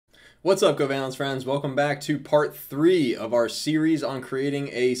What's up, Covalence friends? Welcome back to part 3 of our series on creating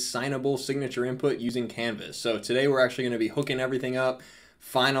a signable signature input using Canvas. So today we're actually going to be hooking everything up,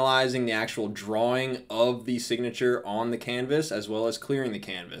 finalizing the actual drawing of the signature on the canvas, as well as clearing the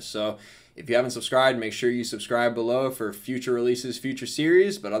canvas. So if you haven't subscribed, make sure you subscribe below for future releases, future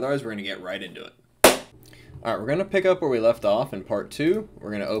series, but otherwise we're going to get right into it. All right, we're going to pick up where we left off in part 2. We're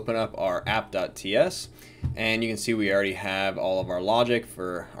going to open up our app.ts, and you can see we already have all of our logic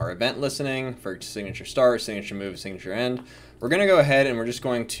for our event listening, for signature start, signature move, signature end. We're going to go ahead and we're just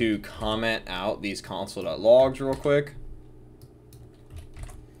going to comment out these console.logs real quick.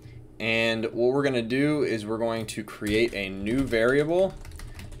 And what we're going to do is we're going to create a new variable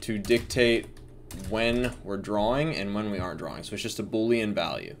to dictate when we're drawing and when we aren't drawing. So it's just a Boolean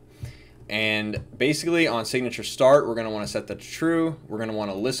value. And basically on signature start, we're going to want to set that to true. We're going to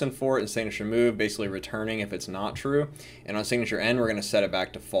want to listen for it in signature move, basically returning if it's not true. And on signature end, we're going to set it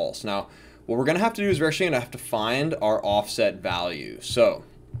back to false. Now, what we're going to have to do is we're actually going to have to find our offset value. So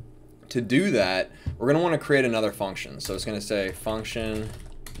to do that, we're going to want to create another function. So it's going to say function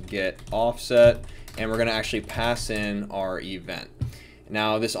get offset, and we're going to actually pass in our event.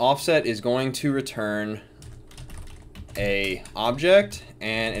 Now, this offset is going to return a object,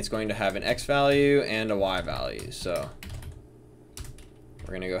 and it's going to have an X value and a Y value. So we're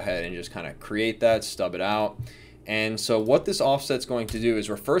going to go ahead and just kind of create that, stub it out. And so what this offset's going to do is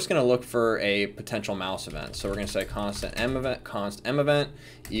we're first going to look for a potential mouse event. So we're going to say const m event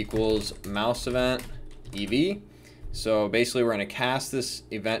equals mouse event ev. So basically we're going to cast this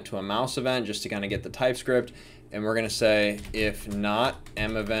event to a mouse event just to kind of get the TypeScript, and we're going to say if not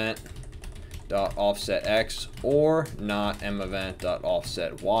m event dot offset x or not m event dot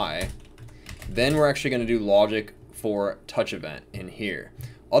offset y, then we're actually going to do logic for touch event in here.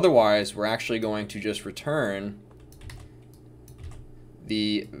 Otherwise, we're actually going to just return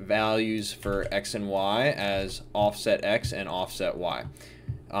the values for x and y as offset x and offset y.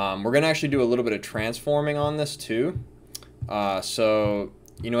 We're going to actually do a little bit of transforming on this too. So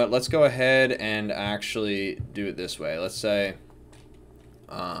you know what, let's go ahead and actually do it this way. Let's say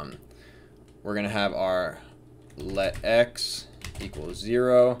we're going to have our let x equals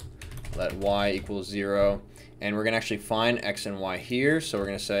 0, let y equals 0, and we're going to actually find x and y here. So we're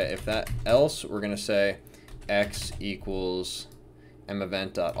going to say if that else, we're going to say x equals m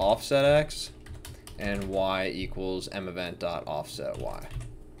event dot offset x and y equals m event dot offset y.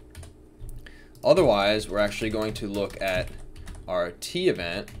 Otherwise, we're actually going to look at our t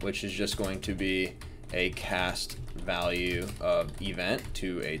event, which is just going to be a cast value of event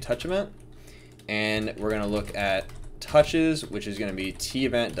to a touch event. And we're going to look at touches, which is going to be t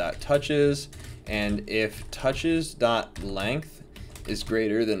event dot touches. And if touches dot length is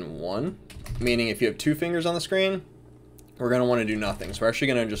greater than 1, meaning if you have 2 fingers on the screen, we're going to want to do nothing. So we're actually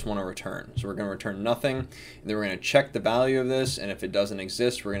going to just want to return. So we're going to return nothing, and then we're going to check the value of this, and if it doesn't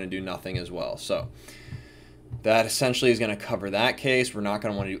exist, we're going to do nothing as well. So that essentially is going to cover that case. We're not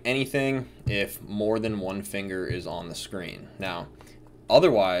going to want to do anything if more than 1 finger is on the screen. Now,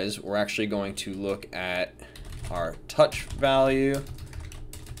 otherwise, we're actually going to look at our touch value,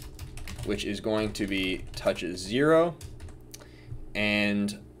 which is going to be touches 0.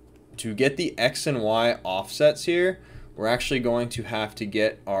 And to get the x and y offsets here, we're actually going to have to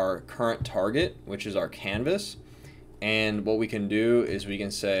get our current target, which is our canvas. And what we can do is we can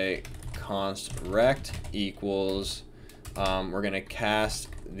say const rect equals, we're going to cast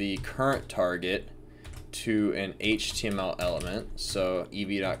the current target to an HTML element, so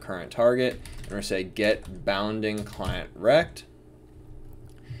ev.currentTarget, and we're going to say get bounding client rect,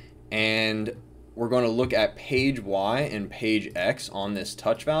 and we're going to look at page y and page x on this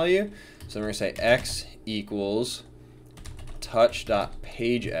touch value. So we're going to say x equals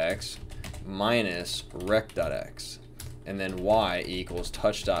touch.pagex minus rect.x, and then y equals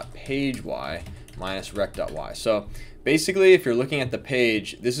touch.pagey minus rect.y. So basically, if you're looking at the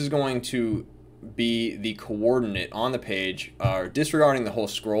page, this is going to be the coordinate on the page, disregarding the whole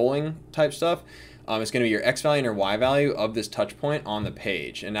scrolling type stuff. It's going to be your x value and your y value of this touch point on the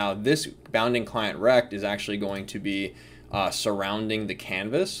page. And now this bounding client rect is actually going to be surrounding the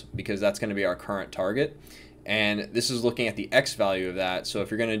canvas, because that's going to be our current target. And this is looking at the x value of that. So if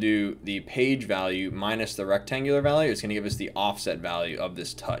you're going to do the page value minus the rectangular value, it's going to give us the offset value of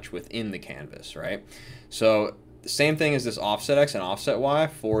this touch within the canvas, right? So the same thing as this offset x and offset y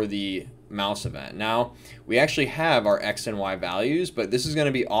for the mouse event. Now we actually have our x and y values, but this is going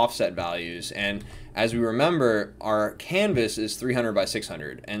to be offset values. And as we remember, our canvas is 300 by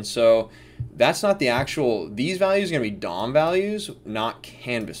 600. And so that's not the actual, these values are going to be DOM values, not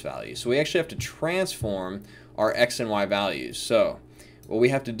canvas values. So we actually have to transform our x and y values. So what we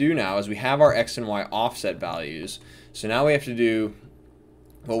have to do now is we have our X and Y offset values. So now we have to do,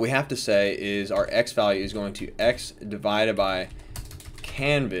 what we have to say is our X value is going to X divided by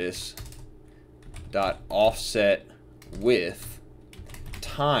canvas dot offset width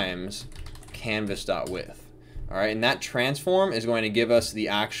times canvas dot width. All right, and that transform is going to give us the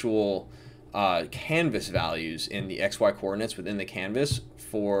actual canvas values in the XY coordinates within the canvas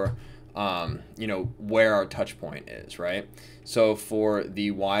for you know, where our touch point is, right? So for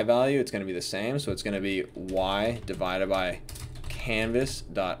the Y value, it's going to be the same. So it's going to be Y divided by canvas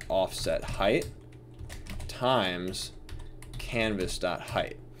dot offset height times canvas dot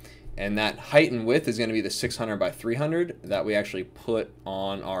height. And that height and width is going to be the 600 by 300 that we actually put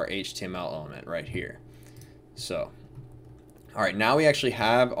on our HTML element right here. So, all right, now we actually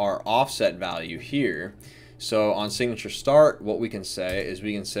have our offset value here. So on signature start, what we can say is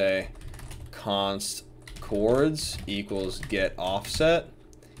we can say const chords equals get offset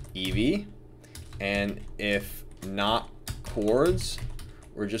EV. And if not chords,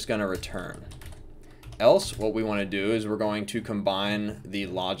 we're just going to return. Else, what we want to do is we're going to combine the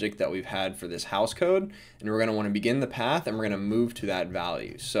logic that we've had for this house code, and we're going to want to begin the path, and we're going to move to that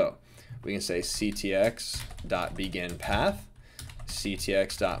value. So we can say ctx.begin path,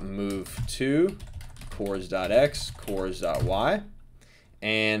 ctx.move to chords.x, chords.y,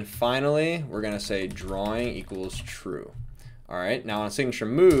 and finally we're going to say drawing equals true. All right, now on signature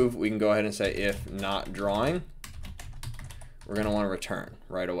move, we can go ahead and say if not drawing, we're going to want to return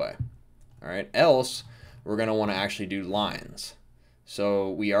right away. All right, else we're going to want to actually do lines.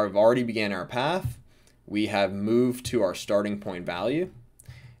 So we have already began our path. We have moved to our starting point value.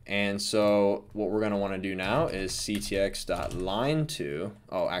 And so what we're going to want to do now is ctx.line2.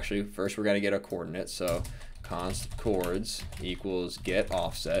 Oh, actually, first we're going to get a coordinate. So const chords equals get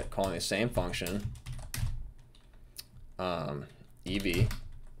offset, calling the same function, EV. And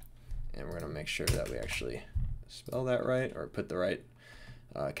we're going to make sure that we actually spell that right or put the right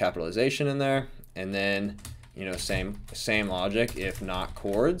capitalization in there, and then, you know, same logic. If not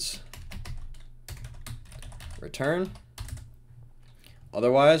chords, return.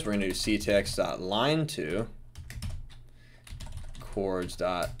 Otherwise, we're going to do ctx.line2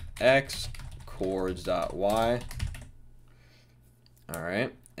 chords.x chords.y. All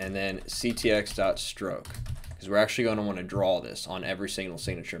right, and then ctx.stroke, because we're actually going to want to draw this on every single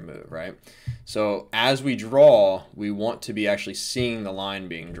signature move, right? So as we draw, we want to be actually seeing the line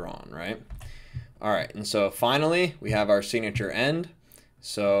being drawn, right? All right, and so finally, we have our signature end.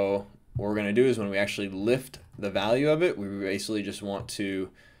 So what we're going to do is when we actually lift the value of it, we basically just want to,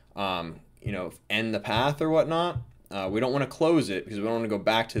 you know, end the path or whatnot. We don't want to close it because we don't want to go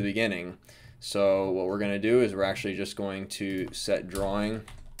back to the beginning. So what we're going to do is we're actually just going to set drawing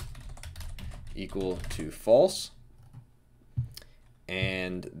equal to false.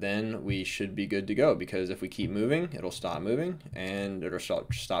 And then we should be good to go, because if we keep moving, it'll stop moving, and it'll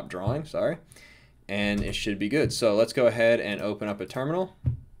stop drawing, sorry, and it should be good. So let's go ahead and open up a terminal,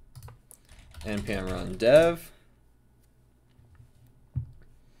 npm run dev.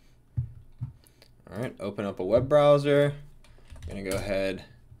 All right, open up a web browser. I'm gonna go ahead,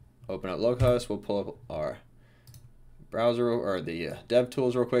 open up localhost. We'll pull up our browser or the dev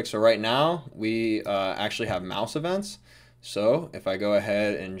tools real quick. So right now we actually have mouse events. So if I go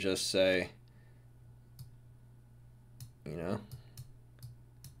ahead and just say, you know,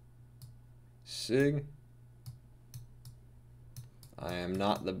 sig, I am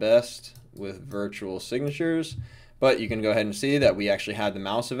not the best with virtual signatures, but you can go ahead and see that we actually had the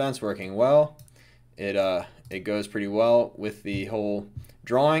mouse events working well. It goes pretty well with the whole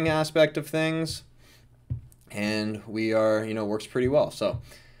drawing aspect of things, and we are, you know, works pretty well. So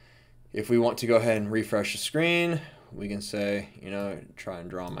if we want to go ahead and refresh the screen, we can say, you know, try and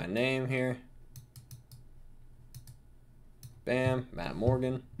draw my name here. Bam, Matt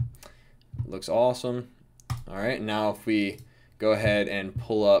Morgan. Looks awesome. All right, now if we go ahead and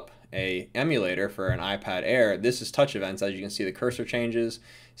pull up a emulator for an iPad Air, this is touch events. As you can see, the cursor changes,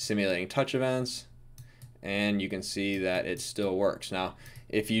 simulating touch events, and you can see that it still works. Now,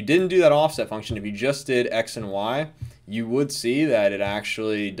 if you didn't do that offset function, if you just did X and Y, you would see that it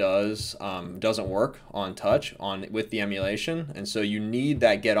actually doesn't work on touch with the emulation, and so you need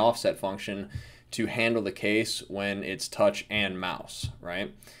that get offset function to handle the case when it's touch and mouse,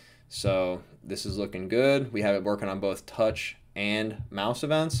 right? So this is looking good. We have it working on both touch and mouse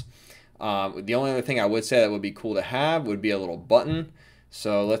events. The only other thing I would say that would be cool to have would be a little button.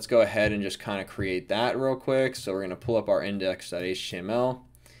 So let's go ahead and just kind of create that real quick. So we're going to pull up our index.html,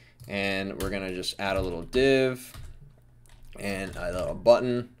 and we're going to just add a little div and a little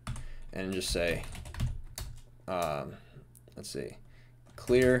button, and just say, let's see,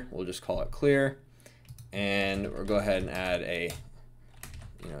 clear. We'll just call it clear, and we'll go ahead and add a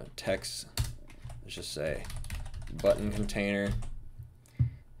text. Let's just say button container,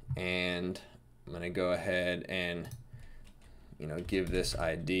 and I'm gonna go ahead and give this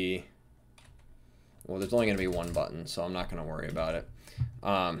ID. Well, there's only gonna be one button, so I'm not gonna worry about it.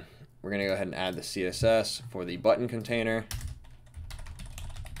 We're gonna go ahead and add the CSS for the button container.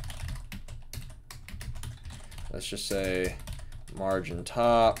 Let's just say margin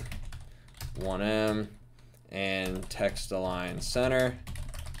top 1em and text align center.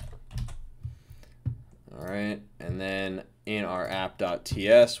 All right, and then in our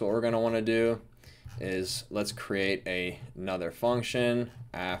app.ts, what we're going to want to do is let's create another function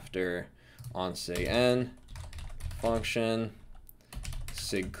after onSigN function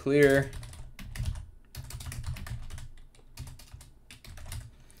sig clear,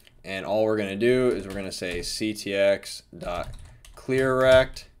 and all we're going to do is we're going to say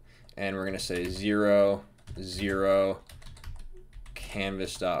ctx.clearRect, and we're going to say 0, 0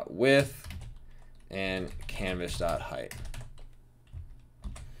 canvas.width and canvas.height.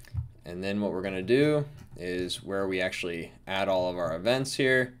 And then what we're going to do is where we actually add all of our events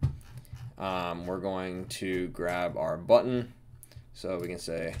here, we're going to grab our button. So we can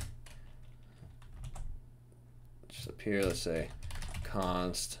say, just up here, let's say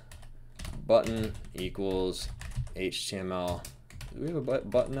const button equals HTML. Do we have a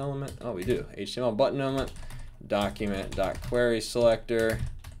button element? Oh, we do. HTML button element document.query selector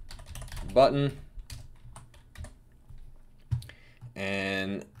button.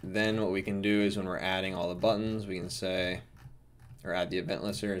 And then what we can do is when we're adding all the buttons, we can say, or add the event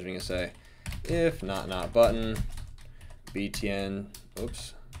listeners, we can say if not button btn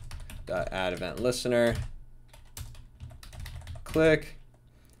dot add event listener, click,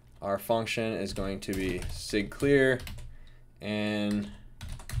 our function is going to be sig clear, and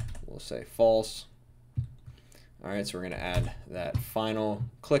we'll say false. All right, so we're going to add that final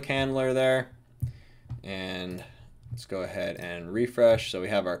click handler there, and let's go ahead and refresh. So we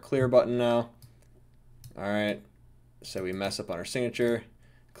have our clear button now. All right, so we mess up on our signature.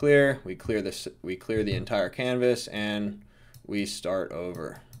 Clear, we clear the entire canvas, and we start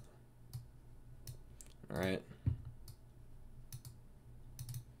over. All right.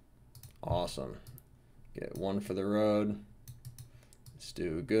 Awesome. Get one for the road. Let's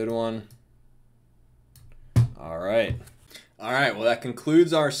do a good one. All right. All right, well, that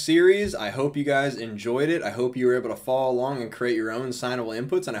concludes our series. I hope you guys enjoyed it. I hope you were able to follow along and create your own signable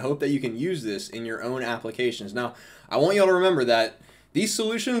inputs, and I hope that you can use this in your own applications. Now, I want you all to remember that these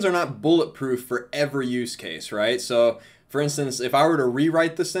solutions are not bulletproof for every use case, right? So, for instance, if I were to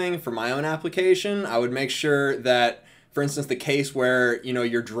rewrite this thing for my own application, I would make sure that, for instance, the case where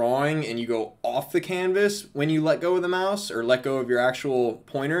you're drawing and you go off the canvas when you let go of the mouse or let go of your actual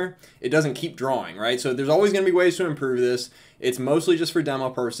pointer, it doesn't keep drawing, right? So there's always going to be ways to improve this. It's mostly just for demo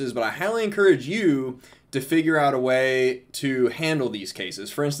purposes, but I highly encourage you to figure out a way to handle these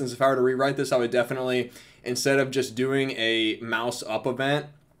cases. For instance, if I were to rewrite this, I would definitely, instead of just doing a mouse up event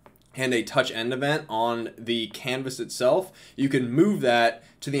and a touch end event on the canvas itself, you can move that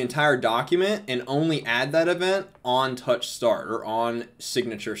to the entire document and only add that event on touch start or on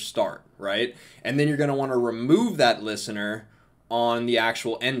signature start, right? And then you're going to want to remove that listener on the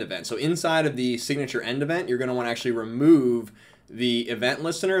actual end event. So inside of the signature end event, you're going to want to actually remove the event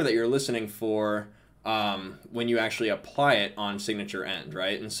listener that you're listening for when you actually apply it on signature end,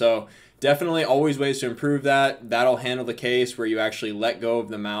 right? And so definitely always ways to improve that. That'll handle the case where you actually let go of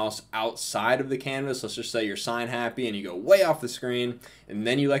the mouse outside of the canvas. Let's just say you're sign happy and you go way off the screen and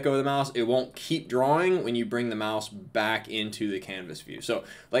then you let go of the mouse. It won't keep drawing when you bring the mouse back into the canvas view. So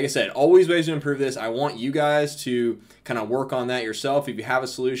like I said, always ways to improve this. I want you guys to kind of work on that yourself. If you have a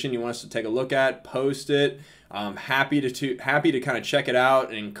solution you want us to take a look at, post it. Happy to kind of check it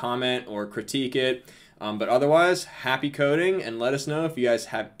out and comment or critique it. But otherwise, happy coding, and let us know if you guys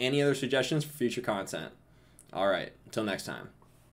have any other suggestions for future content. All right, until next time.